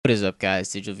What is up, guys?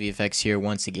 Digital VFX here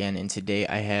once again, and today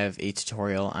I have a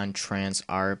tutorial on Trance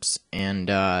ARPs, and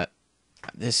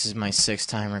this is my 6th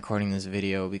time recording this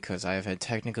video because I've had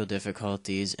technical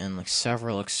difficulties and like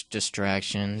several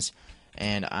distractions,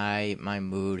 and my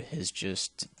mood has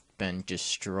just been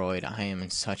destroyed. I am in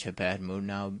such a bad mood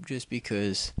now just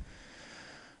because,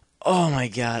 oh my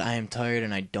god, I am tired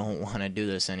and I don't want to do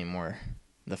this anymore.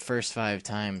 The first 5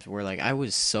 times were like I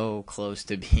was so close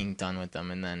to being done with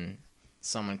them, and then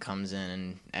someone comes in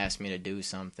and asks me to do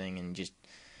something and just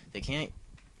they can't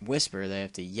whisper, they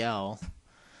have to yell.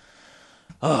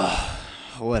 Oh,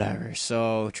 whatever.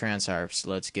 So Trance ARPs,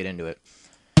 let's get into it.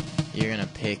 You're gonna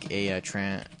pick a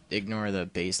ignore the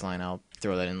bass line, I'll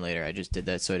throw that in later. I just did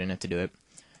that so I didn't have to do it.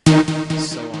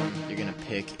 So you're gonna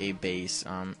pick a bass.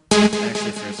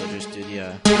 Actually first I'll just do the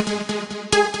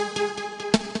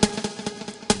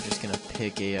I'm just gonna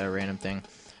pick a random thing.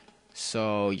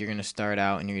 So you're going to start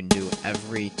out and you're going to do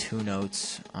every 2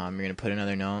 notes. You're going to put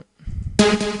another note.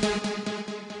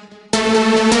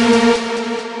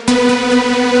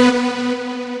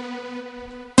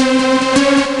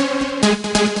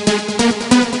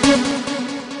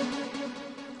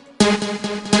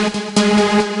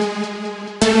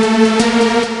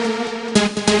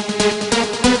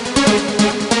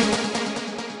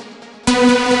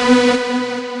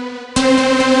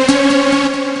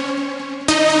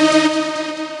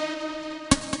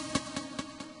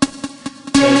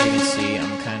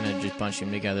 Bunch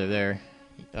them together there.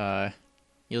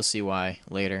 You'll see why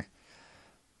later.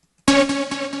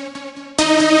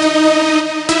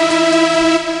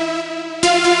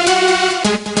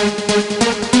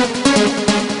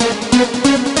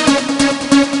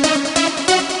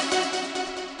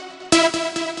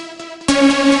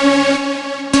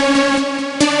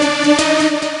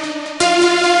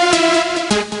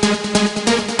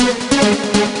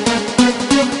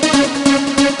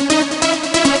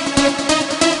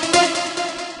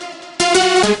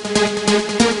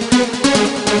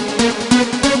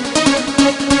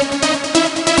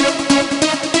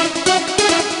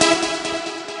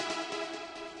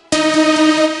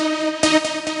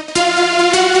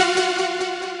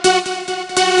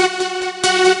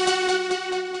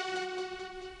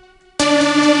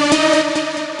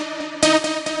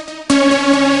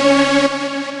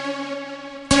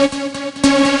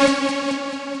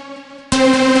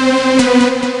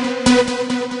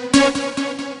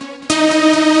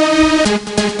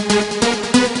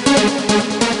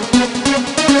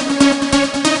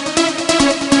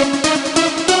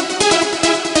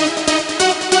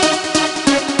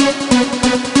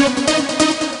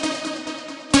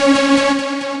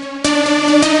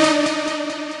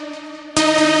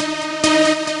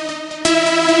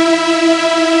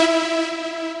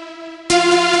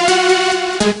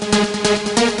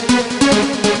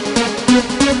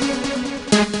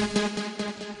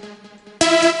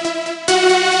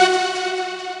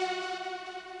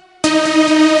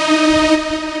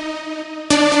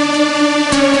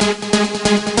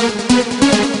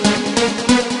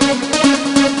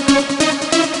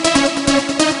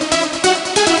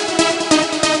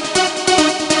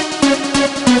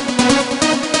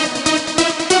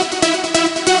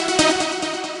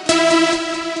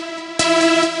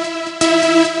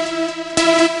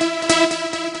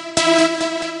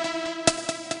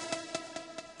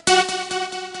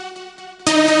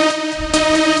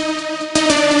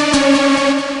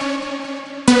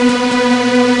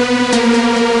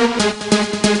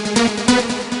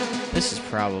 This is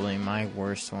probably my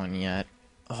worst one yet.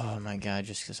 Oh my god,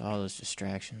 just because all those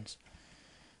distractions.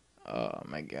 Oh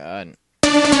my god.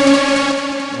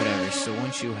 Whatever, so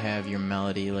once you have your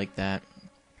melody like that,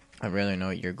 I really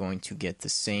know you're going to get the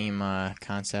same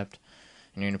concept.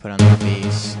 And you're going to put on the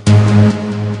bass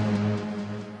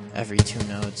every 2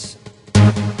 notes.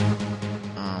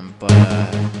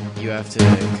 But you have to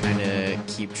kind of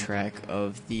keep track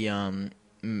of the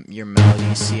your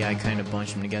melody. See, I kind of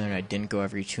bunched them together and I didn't go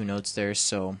every 2 notes there,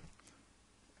 so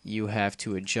you have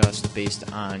to adjust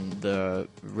based on the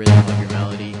rhythm of your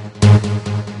melody.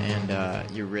 And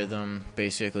your rhythm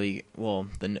basically, well,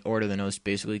 the order of the notes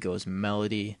basically goes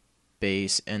melody,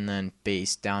 bass, and then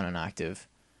bass down an octave.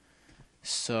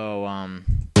 So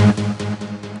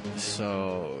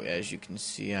as you can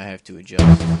see, I have to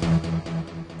adjust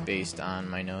based on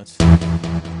my notes.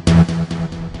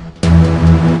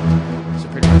 So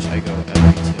pretty much I go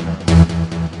every 2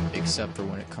 notes, except for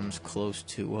when it comes close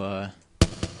to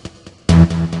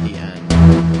the end.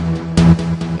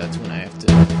 That's when I have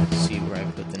to see where I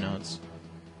put the notes.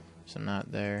 So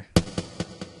not there.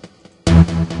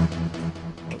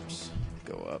 Oops.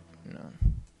 Go up. No.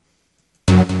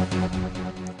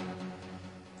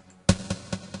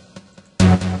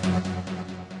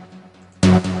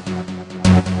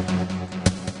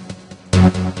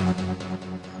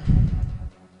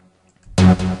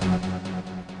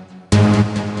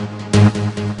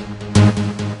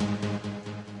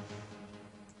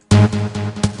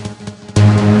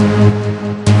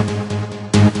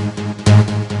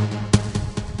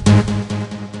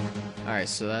 Alright,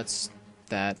 so that's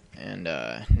that, and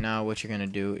now what you're going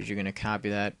to do is you're going to copy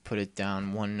that, put it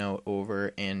down one note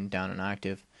over and down an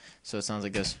octave. So it sounds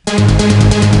like this.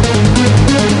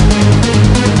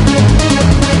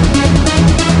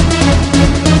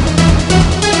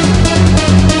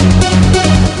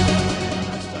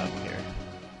 Stop here.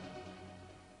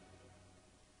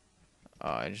 Oh,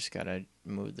 I just got to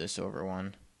move this over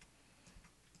one.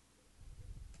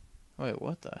 Wait,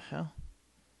 what the hell?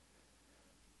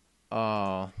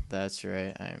 Oh, that's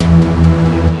right. I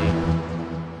completely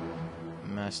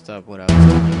messed up what I was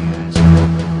telling you guys.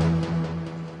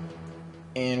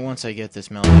 And once I get this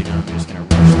melody down, I'm just gonna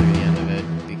rush through the end of it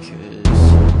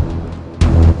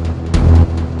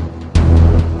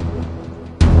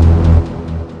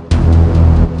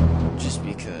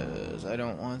because I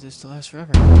don't want this to last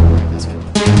forever. Alright, that's good.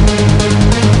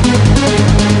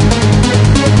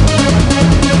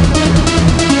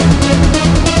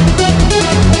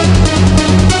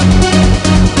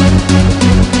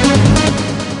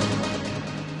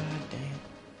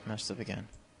 Messed up again.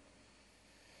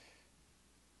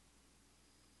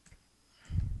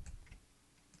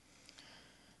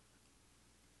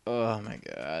 Oh my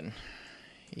god.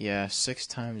 Yeah, 6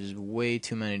 times is way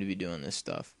too many to be doing this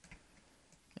stuff.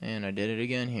 And I did it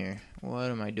again here.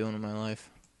 What am I doing in my life?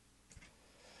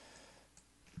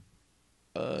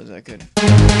 Is that good?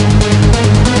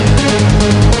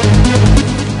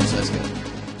 So that's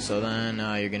good. So then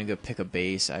you're going to go pick a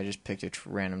bass. I just picked a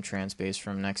random trance bass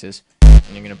from Nexus.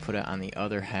 And you're going to put it on the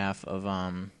other half of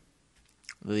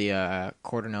the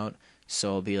quarter note. So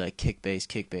it'll be like kick bass,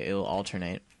 it'll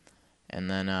alternate. And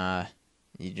then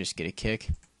you just get a kick,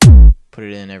 put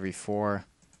it in every 4,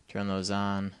 turn those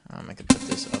on. I could put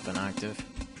this up an octave.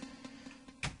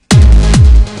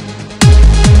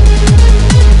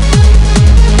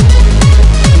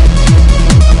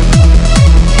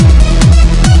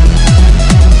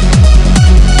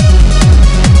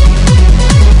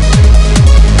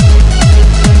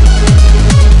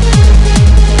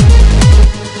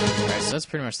 That's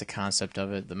pretty much the concept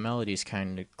of it. The melody's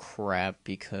kind of crap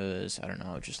because, I don't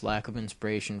know, just lack of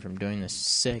inspiration from doing this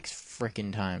 6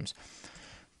 frickin' times.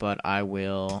 But I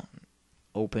will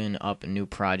open up a new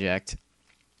project,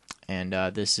 and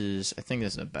I think this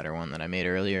is a better one that I made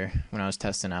earlier when I was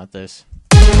testing out this.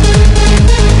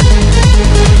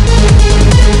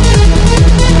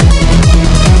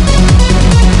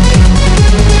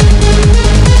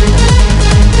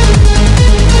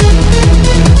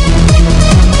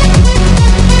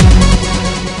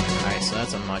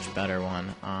 Better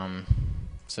one.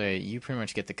 So you pretty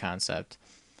much get the concept.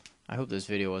 I hope this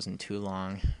video wasn't too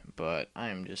long, but I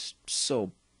am just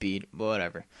so beat.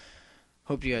 Whatever.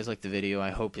 Hope you guys liked the video. I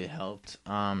hope it helped.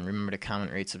 Remember to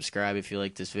comment, rate, subscribe if you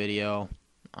like this video.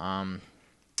 Remember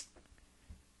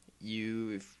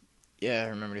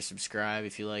to subscribe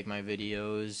if you like my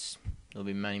videos. There'll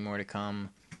be many more to come.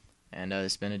 And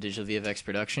it's been a Digital VFX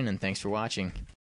production, and thanks for watching.